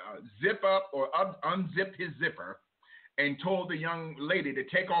zip up or unzip his zipper, and told the young lady to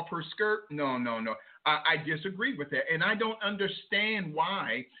take off her skirt? No. I disagree with that. And I don't understand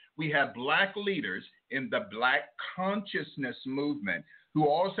why we have Black leaders in the Black consciousness movement who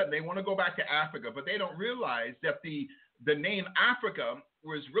all of a sudden they want to go back to Africa, but they don't realize that the name Africa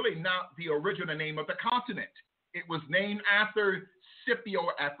was really not the original name of the continent. It was named after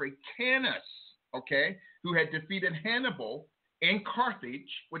Scipio Africanus, okay, who had defeated Hannibal in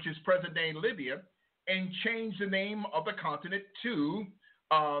Carthage, which is present-day Libya, and changed the name of the continent to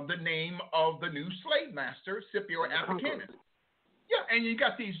the name of the new slave master, Scipio Africanus. Yeah, and you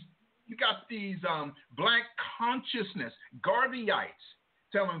got these Black consciousness Garveyites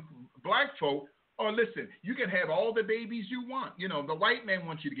telling Black folk, oh, listen, you can have all the babies you want. You know, the white man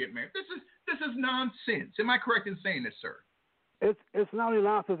wants you to get married. This is nonsense. Am I correct in saying this, sir? It's not only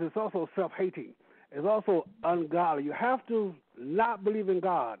nonsense, it's also self-hating. It's also ungodly. You have to not believe in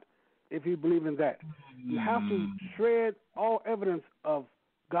God if you believe in that. You have to shred all evidence of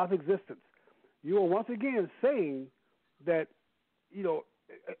God's existence. You are once again saying that, you know,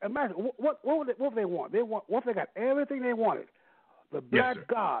 imagine what would they want? What if they got everything they wanted? The Black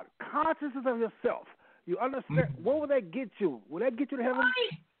God, consciousness of yourself. You understand? What would that get you? Would that get you to heaven?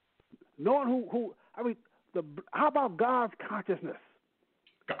 Knowing who? I mean, how about God's consciousness?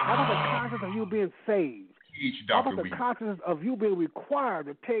 How about the consciousness of you being saved? How about the consciousness of you being required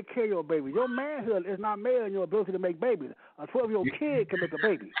to take care of your baby? Your manhood is not made in your ability to make babies. A 12-year-old kid can make a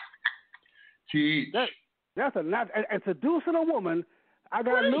baby. Teach. That's a not and seducing a woman. I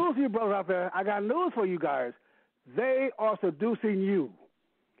got news for you, brothers out there. I got news for you guys. They are seducing you.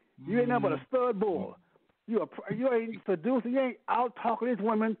 You ain't nothing but a stud bull. You ain't seducing. You ain't out talking these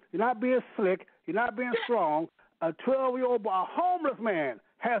women. You're not being slick. You're not being strong. A 12-year-old boy, a homeless man,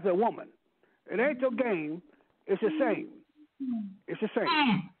 has a woman. It ain't your game. It's a shame. It's a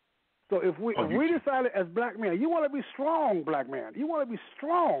shame. So if we decided as Black men, you want to be strong, Black man. You want to be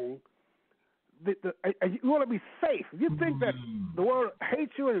strong. You want to be safe. You think that the world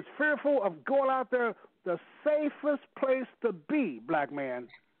hates you and is fearful of going out there. The safest place to be, Black man,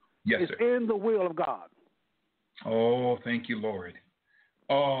 is in the will of God. Oh, thank you, Lord.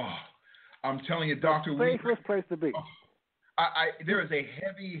 Oh, I'm telling you, Doctor. The safest place to be. There is a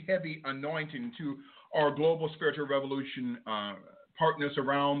heavy, heavy anointing to our global spiritual revolution partners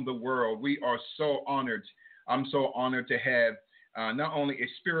around the world. We are so honored. I'm so honored to have not only a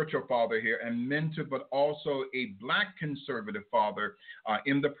spiritual father here and mentor, but also a Black conservative father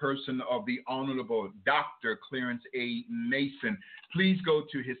in the person of the Honorable Dr. Clarence A. Mason. Please go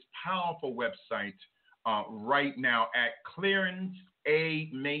to his powerful website right now at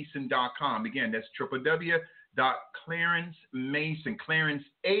clarencemason.com. Again, that's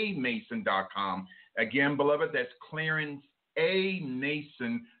www.clarencemason.com. Again, beloved, that's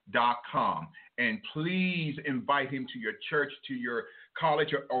clarencemason.com. And please invite him to your church, to your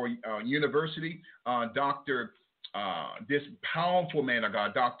college or university. This powerful man of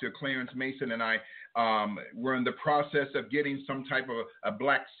God, Dr. Clarence Mason, and I, we're in the process of getting some type of a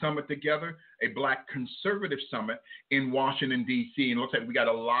Black summit together, a Black conservative summit in Washington, D.C. And it looks like we got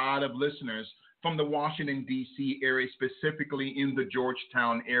a lot of listeners from the Washington, D.C. area, specifically in the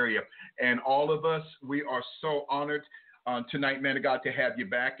Georgetown area. And all of us, we are so honored tonight, man of God, to have you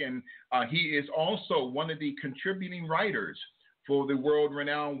back. And he is also one of the contributing writers for the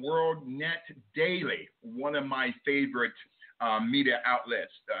world-renowned WorldNet Daily, one of my favorite media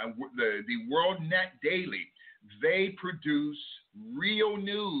outlets. The WorldNet Daily, they produce real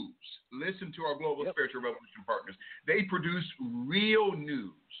news. Listen to our Global Spiritual Revolution partners. They produce real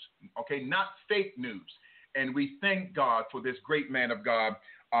news, okay, not fake news. And we thank God for this great man of God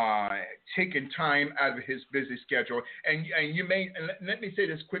taking time out of his busy schedule. And you may, and let me say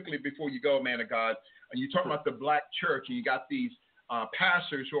this quickly before you go, man of God. And you talk about the black church, and you got these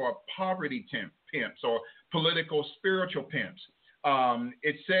pastors who are poverty pimps or political spiritual pimps.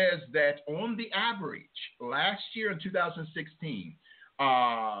 It says that on the average, last year in 2016,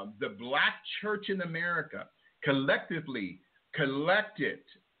 the black church in America collectively collected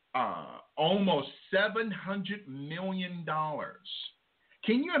almost $700 million.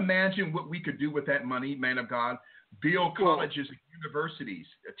 Can you imagine what we could do with that money, man of God? Build colleges and universities,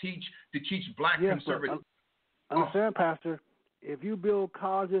 to teach black conservatives. Understand, Pastor, if you build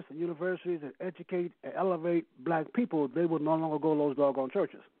colleges and universities and educate and elevate black people, they will no longer go to those doggone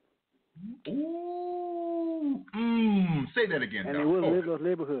churches. Ooh, say that again. And they will live in those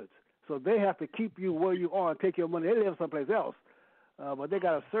neighborhoods. So they have to keep you where you are and take your money. They live someplace else. But they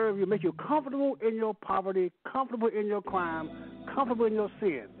got to serve you, make you comfortable in your poverty, comfortable in your crime, comfortable in your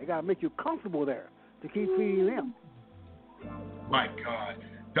sin. They got to make you comfortable there to keep feeding them. My God.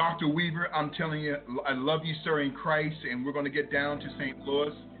 Dr. Weaver, I'm telling you, I love you, sir, in Christ, and we're going to get down to St.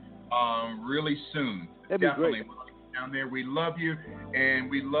 Louis really soon. That'd be Definitely. great. We're going to get down there. We love you, and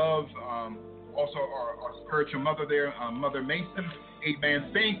we love also our spiritual mother there, Mother Mason.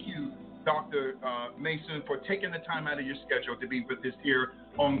 Amen. Thank you, Dr. Mason, for taking the time out of your schedule to be with us here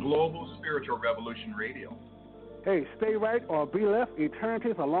on Global Spiritual Revolution Radio. Hey, stay right or be left. Eternity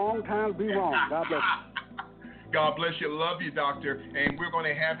is a long time to be wrong. God bless you. God bless you. Love you, Doctor. And we're going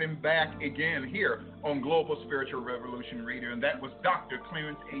to have him back again here on Global Spiritual Revolution Radio. And that was Dr.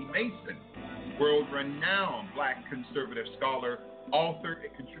 Clarence A. Mason, world-renowned black conservative scholar, author,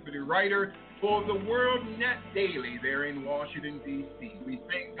 and contributor writer for the WorldNet Daily there in Washington, D.C. We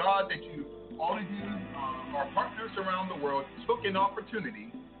thank God that all of you, our partners around the world, took an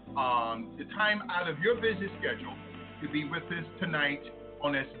opportunity, the time out of your busy schedule to be with us tonight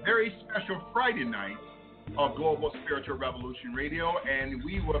on this very special Friday night of Global Spiritual Revolution Radio, and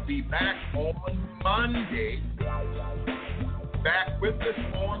we will be back on Monday. Back with us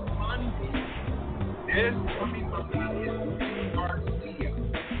on Monday. This coming Monday is Zen Garcia.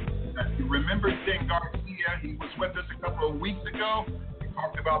 If you remember Zen Garcia, he was with us a couple of weeks ago. We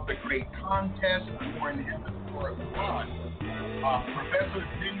talked about the great contest, War in Heaven for God. Professor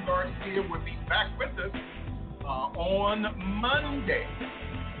Zen Garcia will be back with us on Monday.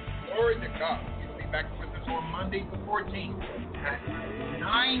 Glory to God. Back with us on Monday the 14th at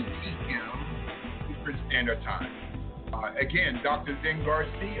 9 p.m. Eastern Standard Time. Again, Dr. Zen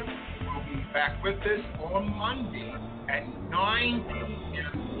Garcia will be back with us on Monday at 9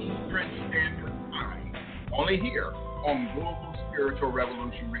 p.m. Eastern Standard Time. Only here on Global Spiritual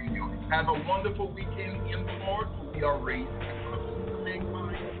Revolution Radio. Have a wonderful weekend in the Lord. We are raised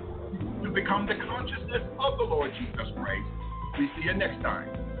to become the consciousness of the Lord Jesus Christ. We see you next time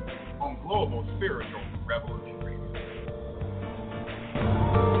on Global Spiritual Revolution Radio.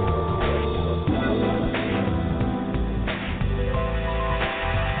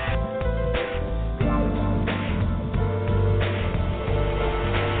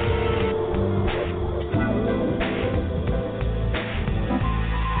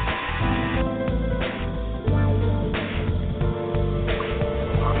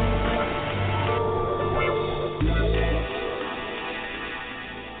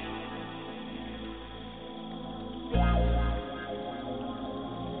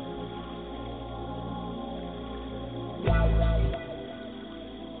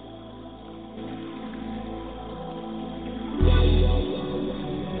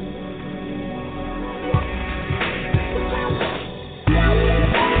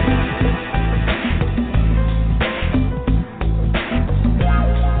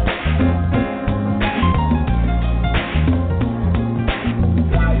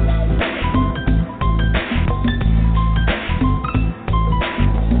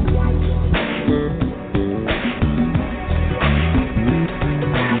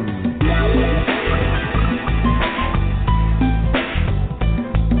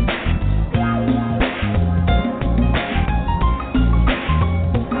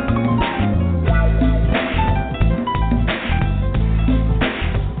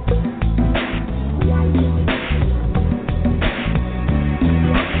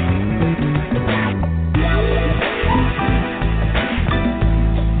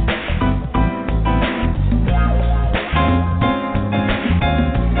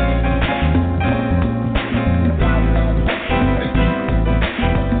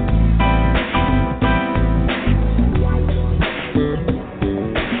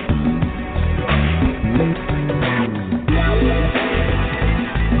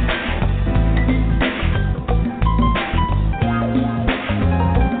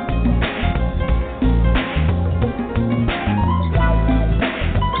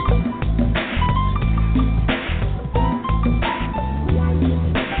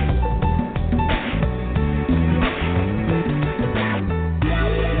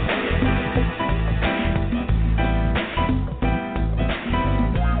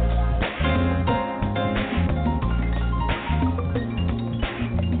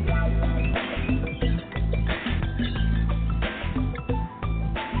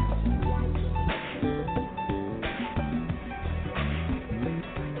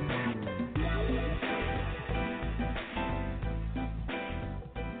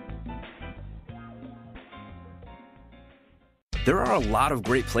 There are a lot of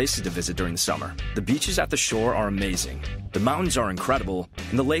great places to visit during the summer. The beaches at the shore are amazing. The mountains are incredible,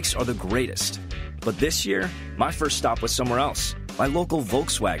 and the lakes are the greatest. But this year, my first stop was somewhere else, my local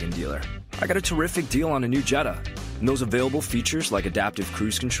Volkswagen dealer. I got a terrific deal on a new Jetta, and those available features like adaptive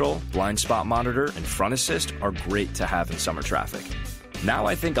cruise control, blind spot monitor, and front assist are great to have in summer traffic. Now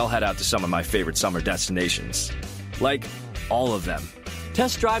I think I'll head out to some of my favorite summer destinations. Like, all of them.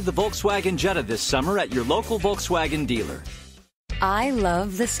 Test drive the Volkswagen Jetta this summer at your local Volkswagen dealer. I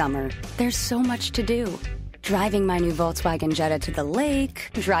love the summer. There's so much to do. Driving my new Volkswagen Jetta to the lake,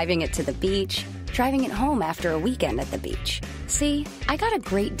 driving it to the beach, driving it home after a weekend at the beach. See, I got a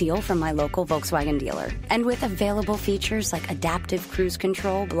great deal from my local Volkswagen dealer. And with available features like adaptive cruise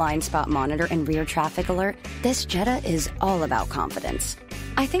control, blind spot monitor, and rear traffic alert, this Jetta is all about confidence.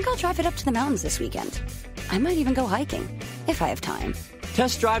 I think I'll drive it up to the mountains this weekend. I might even go hiking, if I have time.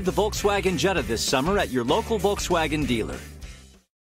 Test drive the Volkswagen Jetta this summer at your local Volkswagen dealer.